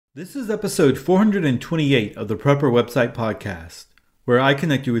This is episode 428 of the Prepper Website Podcast, where I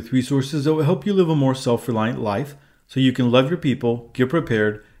connect you with resources that will help you live a more self-reliant life so you can love your people, get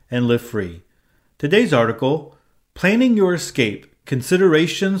prepared, and live free. Today's article, Planning Your Escape,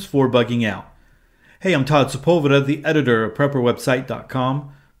 Considerations for Bugging Out. Hey, I'm Todd Sepulveda, the editor of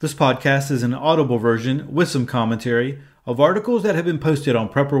PrepperWebsite.com. This podcast is an audible version with some commentary of articles that have been posted on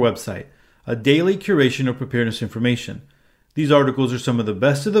Prepper Website, a daily curation of preparedness information. These articles are some of the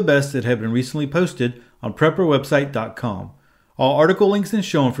best that have been recently posted on PrepperWebsite.com. All article links and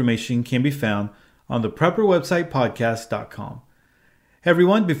show information can be found on the PrepperWebsitePodcast.com. Hey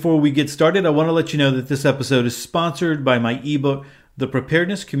everyone, before we get started, I want to let you know that this episode is sponsored by my ebook, The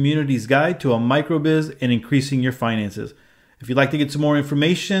Preparedness Community's Guide to a Microbiz and Increasing Your Finances. If you'd like to get some more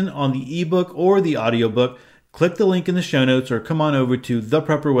information on the ebook or the audiobook, click the link in the show notes or come on over to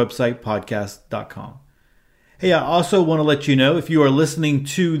theprepperwebsitepodcast.com. Hey, I also want to let you know if you are listening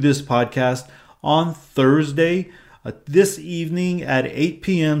to this podcast on Thursday, this evening at 8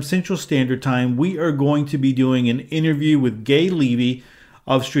 p.m. Central Standard Time, we are going to be doing an interview with Gay Levy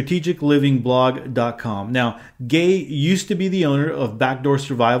of strategiclivingblog.com. Now, Gay used to be the owner of Backdoor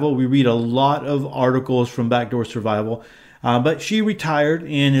Survival. We read a lot of articles from Backdoor Survival. But she retired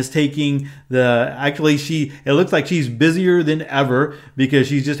and is taking it looks like she's busier than ever because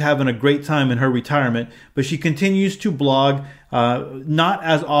she's just having a great time in her retirement. But she continues to blog, not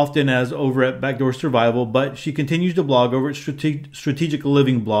as often as over at Backdoor Survival, but she continues to blog over at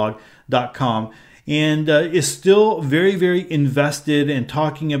strategiclivingblog.com and is still very, very invested in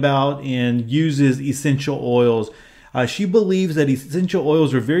talking about and uses essential oils. She believes that essential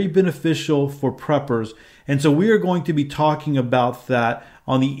oils are very beneficial for preppers. And so we are going to be talking about that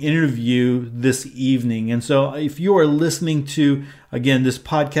on the interview this evening. And so if you are listening to, again, this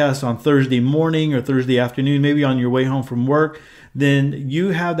podcast on Thursday morning or Thursday afternoon, maybe on your way home from work, then you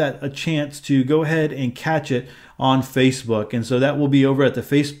have a chance to go ahead and catch it on Facebook. And so that will be over at the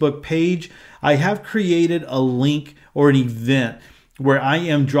Facebook page. I have created a link or an event where I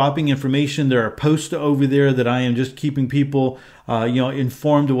am dropping information. There are posts over there that I am just keeping people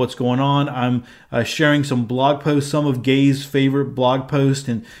informed of what's going on. I'm sharing some blog posts, some of Gay's favorite blog posts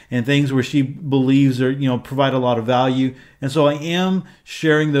and things where she believes are, provide a lot of value. And so I am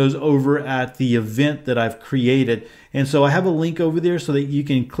sharing those over at the event that I've created. And so I have a link over there so that you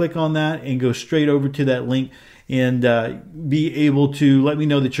can click on that and go straight over to that link and be able to let me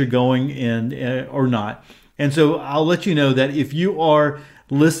know that you're going or not. And so I'll let you know that if you are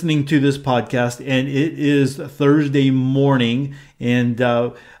listening to this podcast and it is Thursday morning and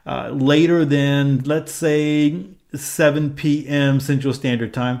later than, let's say, 7 p.m. Central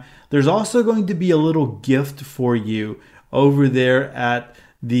Standard Time, there's also going to be a little gift for you over there at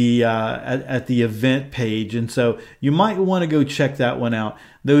the event page. And so you might want to go check that one out.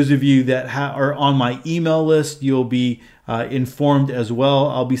 Those of you that are on my email list, you'll be informed as well.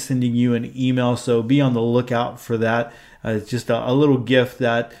 I'll be sending you an email, so be on the lookout for that. It's just a little gift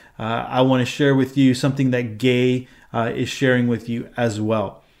that I want to share with you, something that Gay is sharing with you as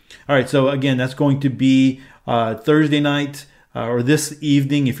well. All right, so again, that's going to be Thursday night or this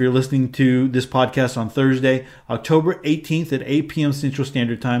evening if you're listening to this podcast on Thursday, October 18th at 8 p.m. Central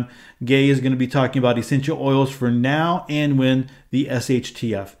Standard Time. Gay is going to be talking about essential oils for now and when the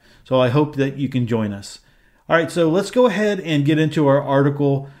SHTF. So I hope that you can join us. All right, so let's go ahead and get into our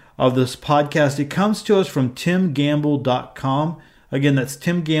article of this podcast. It comes to us from timgamble.com. Again, that's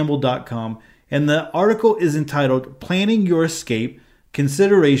timgamble.com. And the article is entitled, Planning Your Escape,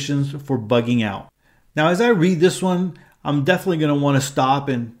 Considerations for Bugging Out. Now, as I read this one, I'm definitely going to want to stop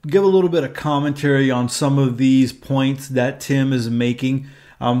and give a little bit of commentary on some of these points that Tim is making.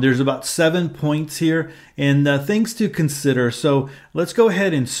 There's about 7 points here and things to consider. So let's go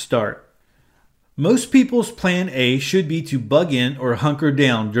ahead and start. Most people's plan A should be to bug in or hunker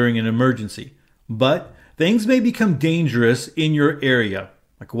down during an emergency. But things may become dangerous in your area,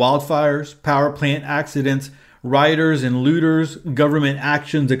 like wildfires, power plant accidents, rioters and looters, government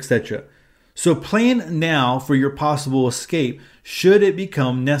actions, etc. So plan now for your possible escape should it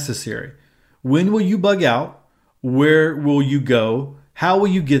become necessary. When will you bug out? Where will you go? How will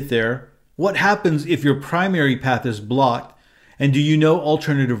you get there? What happens if your primary path is blocked? And do you know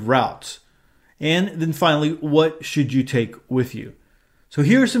alternative routes? And then finally, what should you take with you? So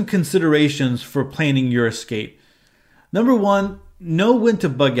here are some considerations for planning your escape. Number one, know when to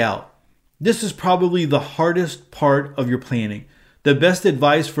bug out. This is probably the hardest part of your planning. The best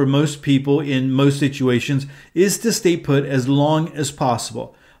advice for most people in most situations is to stay put as long as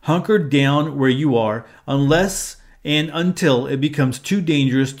possible. Hunker down where you are unless and until it becomes too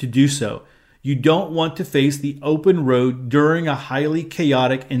dangerous to do so. You don't want to face the open road during a highly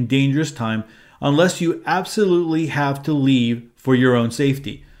chaotic and dangerous time unless you absolutely have to leave for your own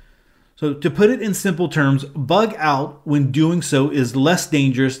safety. So to put it in simple terms, bug out when doing so is less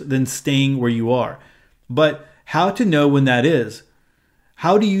dangerous than staying where you are. But how to know when that is?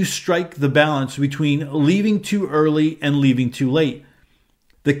 How do you strike the balance between leaving too early and leaving too late?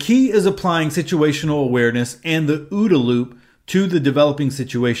 The key is applying situational awareness and the OODA loop to the developing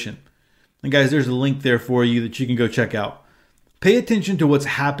situation. And guys, there's a link there for you that you can go check out. Pay attention to what's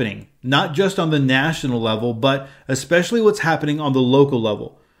happening, not just on the national level, but especially what's happening on the local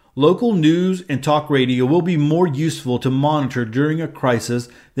level. Local news and talk radio will be more useful to monitor during a crisis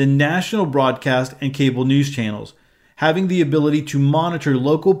than national broadcast and cable news channels. Having the ability to monitor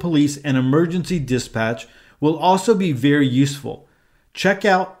local police and emergency dispatch will also be very useful. Check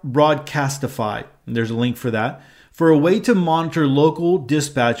out Broadcastify, and there's a link for that, for a way to monitor local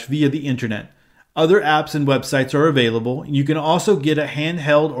dispatch via the internet. Other apps and websites are available. You can also get a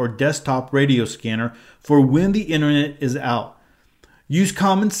handheld or desktop radio scanner for when the internet is out. Use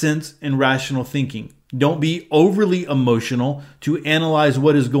common sense and rational thinking. Don't be overly emotional to analyze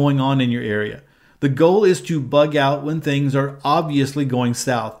what is going on in your area. The goal is to bug out when things are obviously going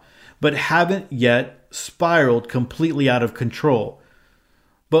south, but haven't yet spiraled completely out of control.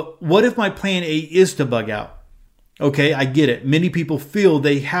 But what if my plan A is to bug out? Okay, I get it. Many people feel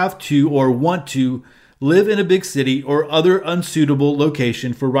they have to or want to live in a big city or other unsuitable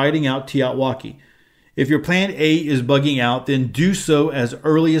location for riding out Tiotwaki. If your plan A is bugging out, then do so as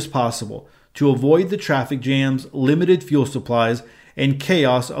early as possible to avoid the traffic jams, limited fuel supplies, and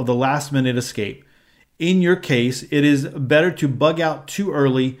chaos of the last-minute escape. In your case, it is better to bug out too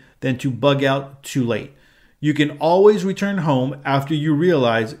early than to bug out too late. You can always return home after you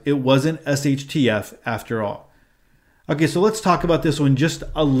realize it wasn't SHTF after all. Okay, so let's talk about this one just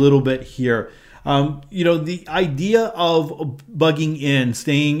a little bit here. The idea of bugging in,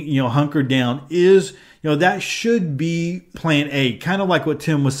 staying, hunkered down is, that should be plan A. Kind of like what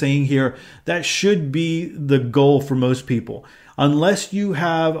Tim was saying here, that should be the goal for most people. Unless you're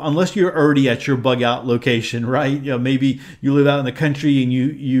already at your bug out location, right? Maybe you live out in the country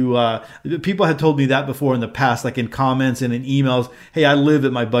and people have told me that before in the past, like in comments and in emails. Hey, I live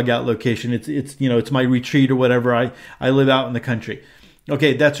at my bug out location. It's my retreat or whatever. I live out in the country.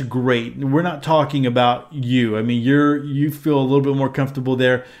 Okay, that's great. We're not talking about you. I mean, you feel a little bit more comfortable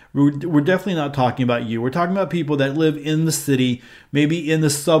there. We're definitely not talking about you. We're talking about people that live in the city, maybe in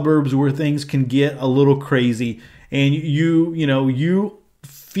the suburbs where things can get a little crazy, and you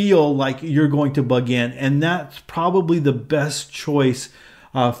feel like you're going to bug in, and that's probably the best choice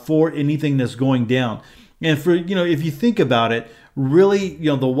for anything that's going down. And for if you think about it, really,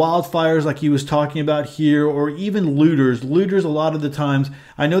 the wildfires like he was talking about here, or even looters a lot of the times.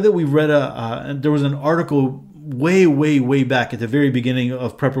 I know that we read there was an article way back at the very beginning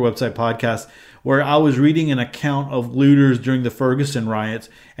of Prepper Website Podcast where I was reading an account of looters during the Ferguson riots,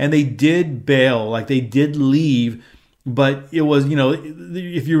 and they did bail, like they did leave, but it was,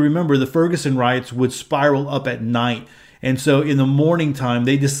 if you remember, the Ferguson riots would spiral up at night. And so in the morning time,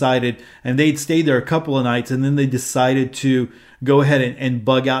 they decided, and they'd stayed there a couple of nights, and then they decided to go ahead and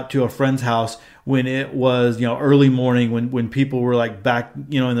bug out to a friend's house when it was, early morning, when people were like back,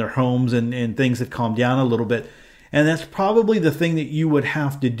 in their homes and things had calmed down a little bit. And that's probably the thing that you would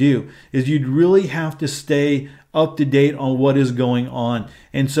have to do, is you'd really have to stay up to date on what is going on.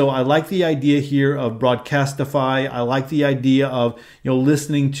 And so I like the idea here of Broadcastify. I like the idea of,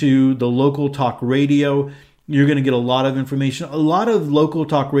 listening to the local talk radio. You're going to get a lot of information. A lot of local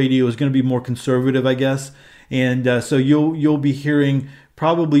talk radio is going to be more conservative, I guess. And so you'll be hearing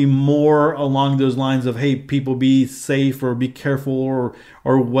probably more along those lines of, hey, people be safe or be careful or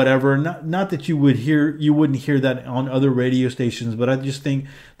whatever. Not that you wouldn't hear that on other radio stations, but I just think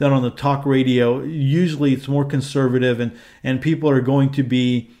that on the talk radio, usually it's more conservative and people are going to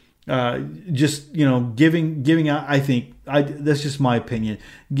be giving out, I think, that's just my opinion,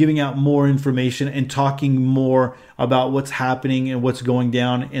 giving out more information and talking more about what's happening and what's going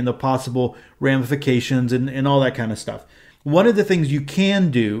down and the possible ramifications and all that kind of stuff. One of the things you can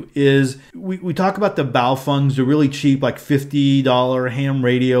do is we talk about the Baofungs, the really cheap, like $50 ham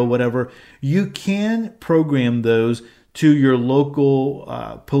radio, whatever. You can program those to your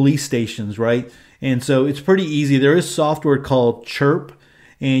local police stations, right? And so it's pretty easy. There is software called Chirp,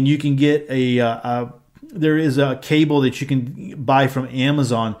 and you can get there is a cable that you can buy from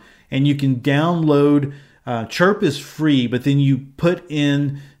Amazon, and you can download. Chirp is free, but then you put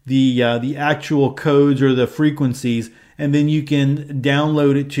in the actual codes or the frequencies, and then you can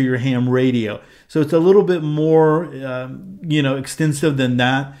download it to your ham radio. So it's a little bit more extensive than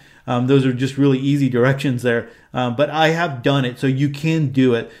that. Those are just really easy directions there. But I have done it, so you can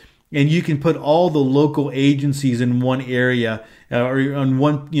do it. And you can put all the local agencies in one area or on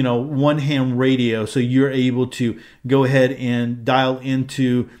one ham radio, so you're able to go ahead and dial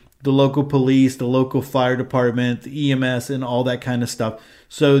into the local police, the local fire department, the EMS, and all that kind of stuff.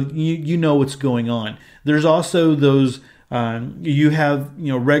 So you know what's going on. There's also those you have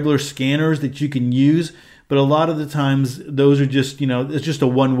regular scanners that you can use. But a lot of the times, those are just, it's just a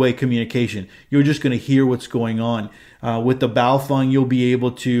one-way communication. You're just going to hear what's going on. With the Baofeng, you'll be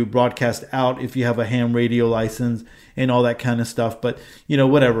able to broadcast out if you have a ham radio license and all that kind of stuff. But,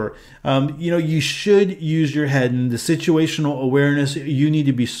 whatever. You should use your head. And the situational awareness, you need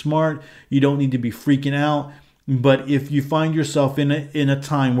to be smart. You don't need to be freaking out. But if you find yourself in a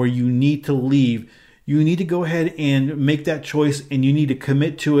time where you need to leave, you need to go ahead and make that choice, and you need to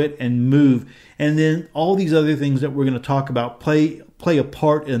commit to it and move. And then all these other things that we're going to talk about play a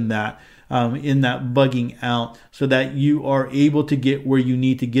part in that bugging out, so that you are able to get where you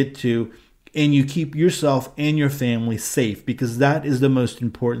need to get to, and you keep yourself and your family safe, because that is the most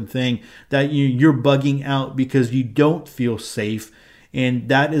important thing. That you're bugging out because you don't feel safe, and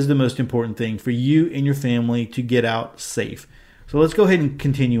that is the most important thing for you and your family to get out safe. So let's go ahead and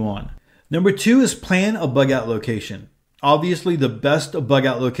continue on. Number 2 is plan a bug out location. Obviously, the best bug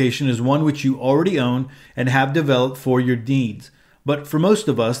out location is one which you already own and have developed for your needs. But for most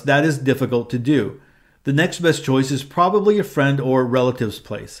of us, that is difficult to do. The next best choice is probably a friend or relative's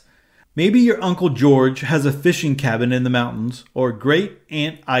place. Maybe your Uncle George has a fishing cabin in the mountains, or Great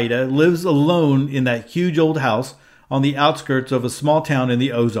Aunt Ida lives alone in that huge old house on the outskirts of a small town in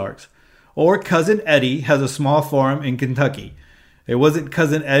the Ozarks. Or Cousin Eddie has a small farm in Kentucky. It wasn't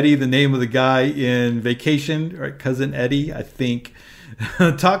Cousin Eddie, the name of the guy in Vacation, right? Cousin Eddie, I think.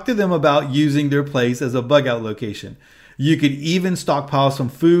 Talk to them about using their place as a bug out location. You could even stockpile some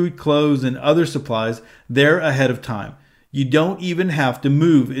food, clothes, and other supplies there ahead of time. You don't even have to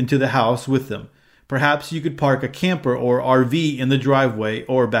move into the house with them. Perhaps you could park a camper or RV in the driveway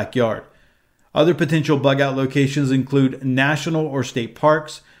or backyard. Other potential bug out locations include national or state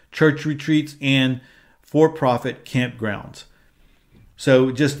parks, church retreats, and for-profit campgrounds.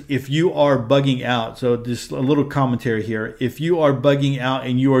 So just if you are bugging out, so just a little commentary here. If you are bugging out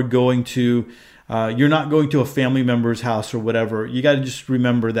and you are going to, you're not going to a family member's house or whatever, you got to just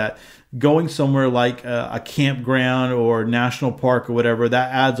remember that going somewhere like a campground or national park or whatever,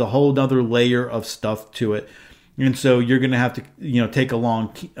 that adds a whole nother layer of stuff to it. And so you're going to have to, take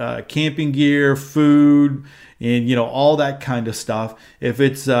along camping gear, food, and, all that kind of stuff. If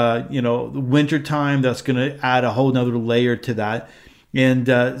it's, winter time, that's going to add a whole nother layer to that. And,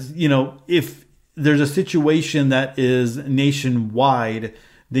 if there's a situation that is nationwide,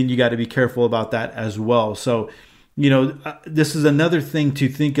 then you got to be careful about that as well. So, this is another thing to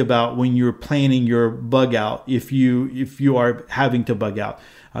think about when you're planning your bug out. If you are having to bug out,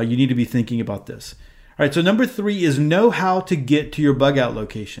 you need to be thinking about this. All right. So number 3 is know how to get to your bug out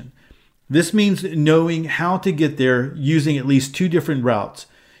location. This means knowing how to get there using at least 2 different routes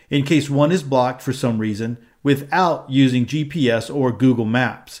in case one is blocked for some reason, without using GPS or Google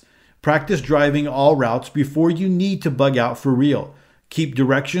Maps. Practice driving all routes before you need to bug out for real. Keep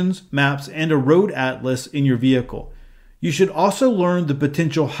directions, maps, and a road atlas in your vehicle. You should also learn the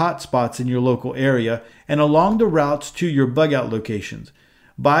potential hotspots in your local area and along the routes to your bug out locations.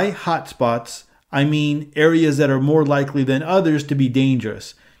 By hotspots, I mean areas that are more likely than others to be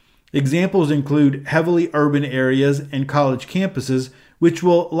dangerous. Examples include heavily urban areas and college campuses, which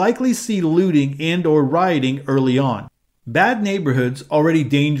will likely see looting and or rioting early on. Bad neighborhoods, already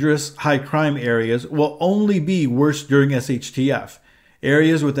dangerous high crime areas, will only be worse during SHTF.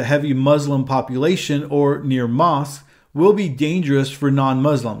 Areas with a heavy Muslim population or near mosques will be dangerous for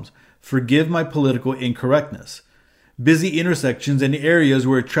non-Muslims. Forgive my political incorrectness. Busy intersections and areas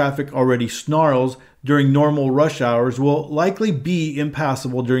where traffic already snarls during normal rush hours will likely be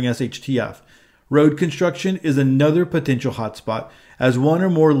impassable during SHTF. Road construction is another potential hotspot, as one or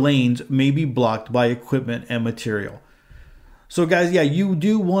more lanes may be blocked by equipment and material. So guys, you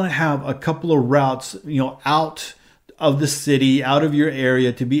do want to have a couple of routes, out of the city, out of your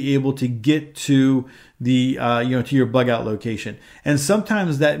area, to be able to get to the, to your bug out location. And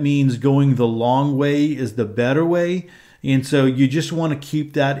sometimes that means going the long way is the better way. And so you just want to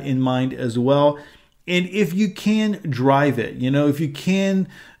keep that in mind as well. And if you can, drive it. If you can,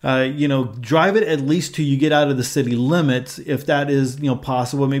 drive it at least till you get out of the city limits, if that is,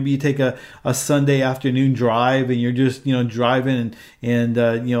 possible. Maybe you take a Sunday afternoon drive and you're just, driving and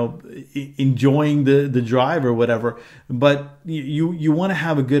enjoying the drive or whatever. But you want to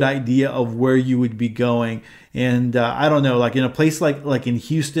have a good idea of where you would be going. And I don't know, like in a place like in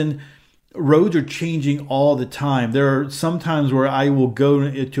Houston, roads are changing all the time. There are some times where I will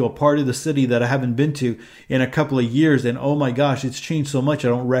go to a part of the city that I haven't been to in a couple of years, and oh my gosh, it's changed so much I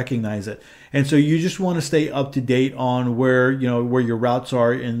don't recognize it. And so you just want to stay up to date on where your routes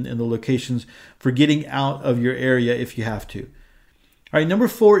are and the locations for getting out of your area if you have to. All right, number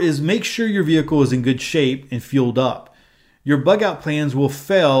 4 is make sure your vehicle is in good shape and fueled up. Your bug out plans will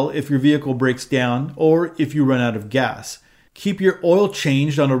fail if your vehicle breaks down or if you run out of gas. Keep your oil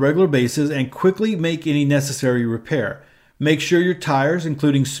changed on a regular basis and quickly make any necessary repair. Make sure your tires,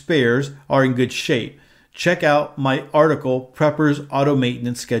 including spares, are in good shape. Check out my article, Prepper's Auto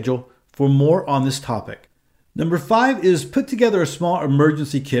Maintenance Schedule, for more on this topic. Number 5 is put together a small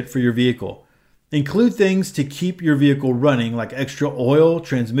emergency kit for your vehicle. Include things to keep your vehicle running like extra oil,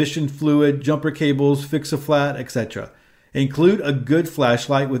 transmission fluid, jumper cables, fix-a-flat, etc. Include a good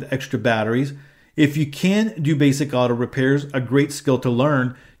flashlight with extra batteries. If you can do basic auto repairs, a great skill to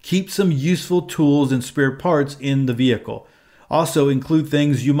learn, keep some useful tools and spare parts in the vehicle. Also include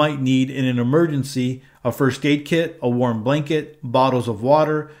things you might need in an emergency, a first aid kit, a warm blanket, bottles of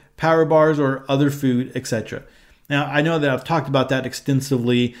water, power bars or other food, etc. Now, I know that I've talked about that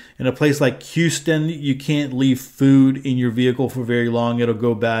extensively. In a place like Houston, you can't leave food in your vehicle for very long. It'll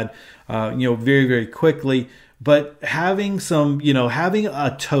go bad, very, very quickly. But having having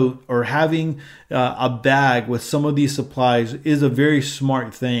a tote or having a bag with some of these supplies is a very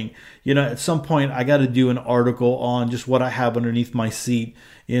smart thing. At some point I got to do an article on just what I have underneath my seat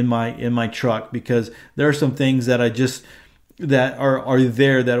in my truck, because there are some things that that are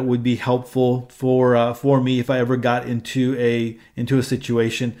there that would be helpful for me if I ever got into a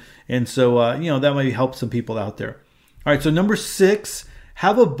situation. And so that might help some people out there. All right, so number 6.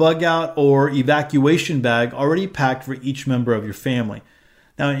 Have a bug out or evacuation bag already packed for each member of your family.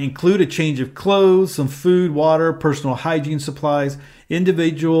 Now, include a change of clothes, some food, water, personal hygiene supplies,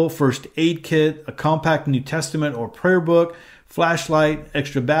 individual first aid kit, a compact New Testament or prayer book, flashlight,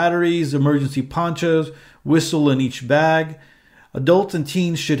 extra batteries, emergency ponchos, whistle in each bag. Adults and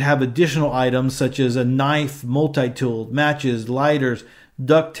teens should have additional items such as a knife, multi-tool, matches, lighters,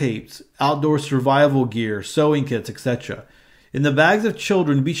 duct tapes, outdoor survival gear, sewing kits, etc. In the bags of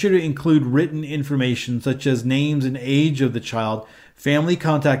children, be sure to include written information such as names and age of the child, family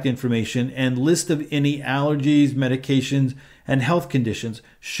contact information, and list of any allergies, medications, and health conditions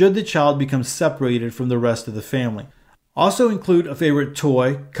should the child become separated from the rest of the family. Also include a favorite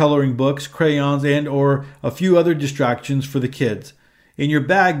toy, coloring books, crayons, and or a few other distractions for the kids. In your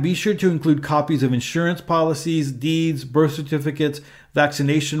bag, be sure to include copies of insurance policies, deeds, birth certificates,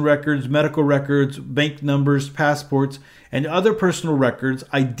 vaccination records, medical records, bank numbers, passports, and other personal records,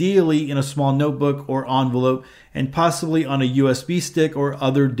 ideally in a small notebook or envelope, and possibly on a USB stick or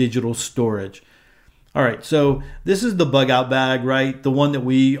other digital storage. All right, so this is the bug out bag, right? The one that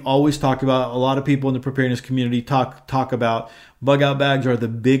we always talk about. A lot of people in the preparedness community talk about. Bug out bags are the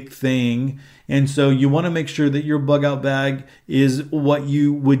big thing. And so you want to make sure that your bug out bag is what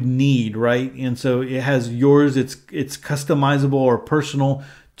you would need, right? And so it has yours, it's customizable or personal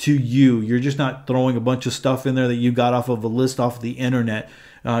to you. You're just not throwing a bunch of stuff in there that you got off of a list off the internet.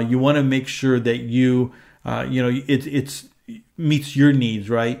 You want to make sure that it meets your needs,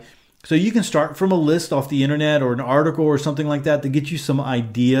 right? So you can start from a list off the internet or an article or something like that to get you some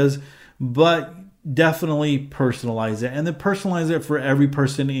ideas, but definitely personalize it, and then personalize it for every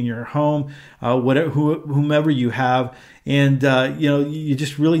person in your home, whomever you have. And you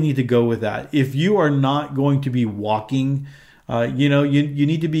just really need to go with that. If you are not going to be walking, you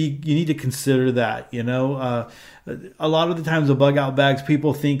need to consider that. A lot of the times the bug out bags,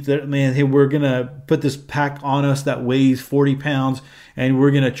 people think that, man, hey, we're gonna put this pack on us that weighs 40 pounds and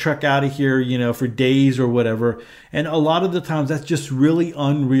we're gonna trek out of here, for days or whatever. And a lot of the times that's just really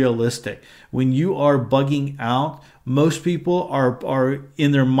unrealistic. When you are bugging out, most people are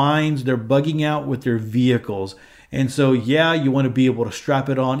in their minds, they're bugging out with their vehicles. And so, yeah, you want to be able to strap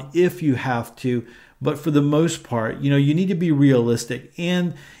it on if you have to. But for the most part, you need to be realistic.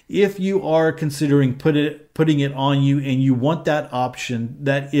 And if you are considering putting it on you and you want that option,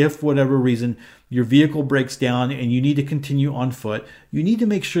 that if for whatever reason your vehicle breaks down and you need to continue on foot, you need to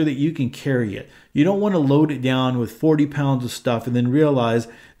make sure that you can carry it. You don't want to load it down with 40 pounds of stuff and then realize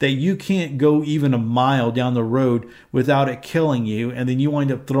that you can't go even a mile down the road without it killing you, and then you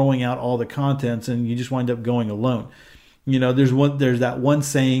wind up throwing out all the contents and you just wind up going alone. There's that one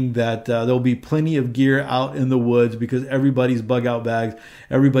saying that there'll be plenty of gear out in the woods because everybody's bug out bags.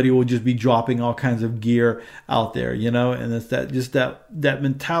 Everybody will just be dropping all kinds of gear out there, and it's that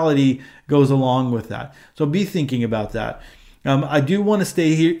mentality goes along with that. So be thinking about that. I do want to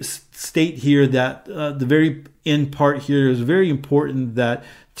state here that the very end part here is very important that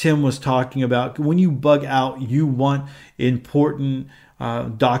Tim was talking about. When you bug out, you want important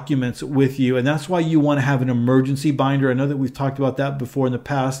documents with you, and that's why you want to have an emergency binder. I know that we've talked about that before in the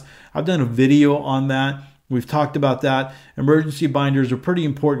past. I've done a video on that. We've talked about that. Emergency binders are pretty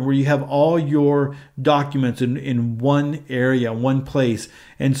important, where you have all your documents in one area, one place.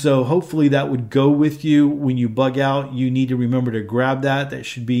 And so hopefully that would go with you when you bug out. You need to remember to grab that. That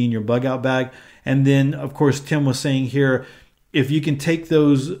should be in your bug out bag. And then, of course, Tim was saying here, if you can take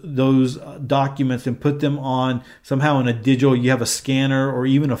those documents and put them on somehow in a digital, you have a scanner or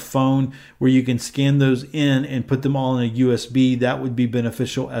even a phone where you can scan those in and put them all in a USB, that would be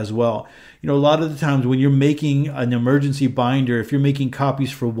beneficial as well. A lot of the times when you're making an emergency binder, if you're making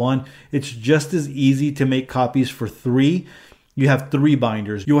copies for one, it's just as easy to make copies for three. You have three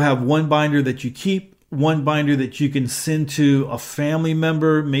binders. You'll have one binder that you keep, one binder that you can send to a family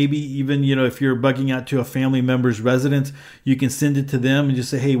member, maybe even, if you're bugging out to a family member's residence, you can send it to them and just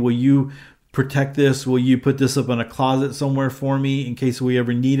say, hey, will you protect this? Will you put this up in a closet somewhere for me in case we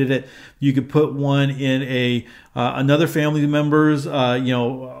ever needed it? You could put one in another family member's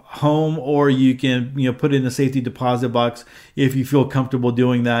home, or you can put it in a safety deposit box if you feel comfortable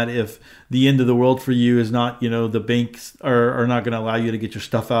doing that. If the end of the world for you is not, the banks are not going to allow you to get your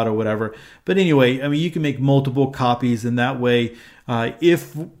stuff out or whatever. But anyway, you can make multiple copies, and that way,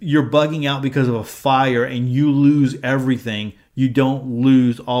 if you're bugging out because of a fire and you lose everything, you don't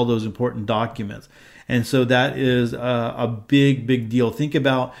lose all those important documents. And so that is a big, big deal. Think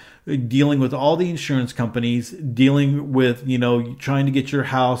about dealing with all the insurance companies, dealing with, trying to get your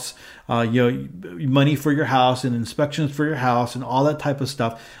house, money for your house and inspections for your house and all that type of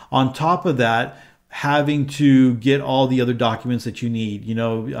stuff. On top of that, having to get all the other documents that you need,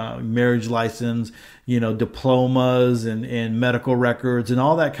 marriage license, diplomas and medical records and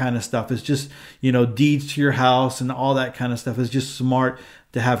all that kind of stuff. Is just, deeds to your house and all that kind of stuff. Is just smart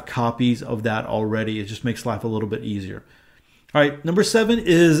to have copies of that already. It just makes life a little bit easier. All right, number 7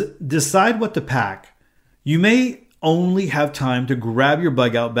 is decide what to pack. You may only have time to grab your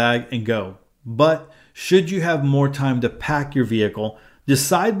bug out bag and go, but should you have more time to pack your vehicle,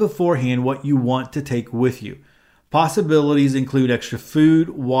 decide beforehand what you want to take with you. Possibilities include extra food,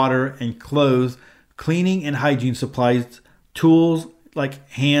 water, and clothes, cleaning and hygiene supplies, tools like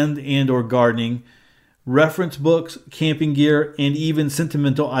hand and or gardening, reference books, camping gear, and even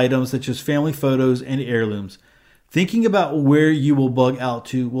sentimental items such as family photos and heirlooms. Thinking about where you will bug out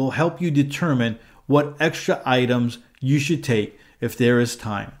to will help you determine what extra items you should take if there is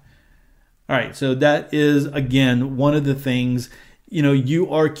time. All right, so that is, again, one of the things. You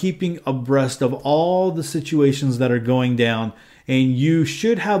are keeping abreast of all the situations that are going down, and you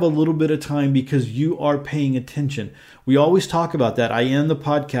should have a little bit of time because you are paying attention. We always talk about that. I end the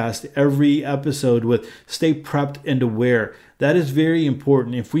podcast every episode with stay prepped and aware. That is very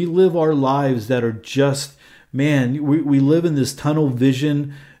important. If we live our lives that are just, we live in this tunnel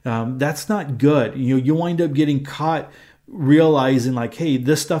vision, that's not good. You wind up getting caught realizing like, hey,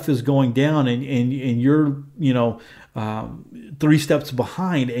 this stuff is going down and you're, 3 steps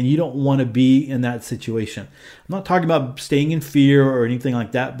behind, and you don't want to be in that situation. I'm not talking about staying in fear or anything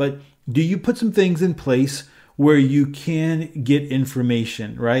like that, but do you put some things in place where you can get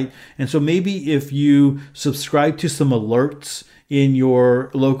information, right? And so maybe if you subscribe to some alerts in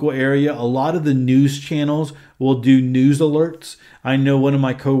your local area, a lot of the news channels will do news alerts. I know one of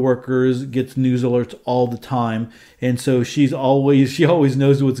my coworkers gets news alerts all the time, and so she always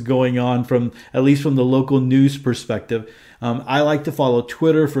knows what's going on from at least from the local news perspective. I like to follow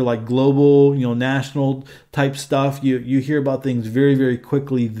Twitter for like global, national type stuff. You hear about things very, very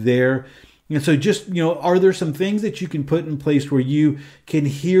quickly there. And so just, are there some things that you can put in place where you can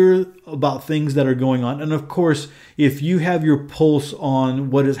hear about things that are going on? And of course, if you have your pulse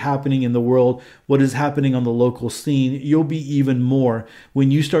on what is happening in the world, what is happening on the local scene, you'll be even more when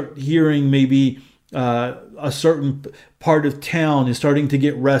you start hearing maybe a certain part of town is starting to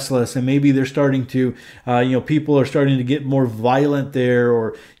get restless, and maybe they're starting to, people are starting to get more violent there,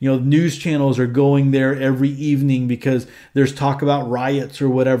 or, news channels are going there every evening because there's talk about riots or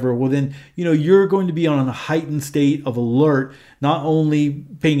whatever. Well, then, you're going to be on a heightened state of alert, not only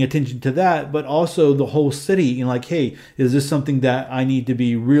paying attention to that, but also the whole city. Like, hey, is this something that I need to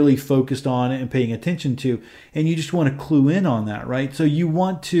be really focused on and paying attention to? And you just want to clue in on that, right? So you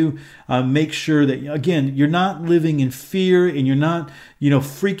want to make sure that, again, you're not living in fear, and you're not,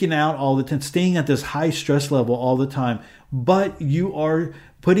 freaking out all the time, staying at this high stress level all the time, but you are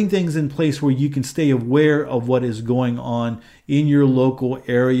putting things in place where you can stay aware of what is going on in your local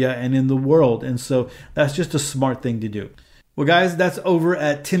area and in the world. And so that's just a smart thing to do. Well, guys, that's over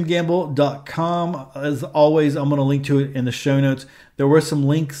at timgamble.com. As always, I'm going to link to it in the show notes. There were some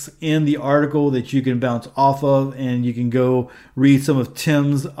links in the article that you can bounce off of, and you can go read some of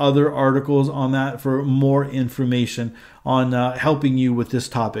Tim's other articles on that for more information on helping you with this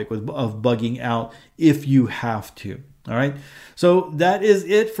topic of bugging out if you have to. All right. So that is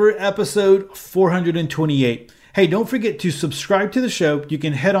it for episode 428. Hey, don't forget to subscribe to the show. You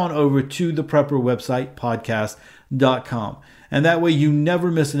can head on over to the Prepper website, podcast.com. And that way you never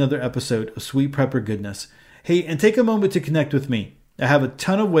miss another episode of Sweet Prepper Goodness. Hey, and take a moment to connect with me. I have a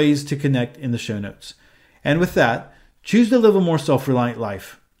ton of ways to connect in the show notes. And with that, choose to live a more self-reliant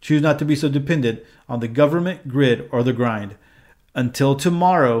life. Choose not to be so dependent on the government, grid, or the grind. Until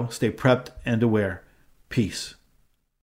tomorrow, stay prepped and aware. Peace.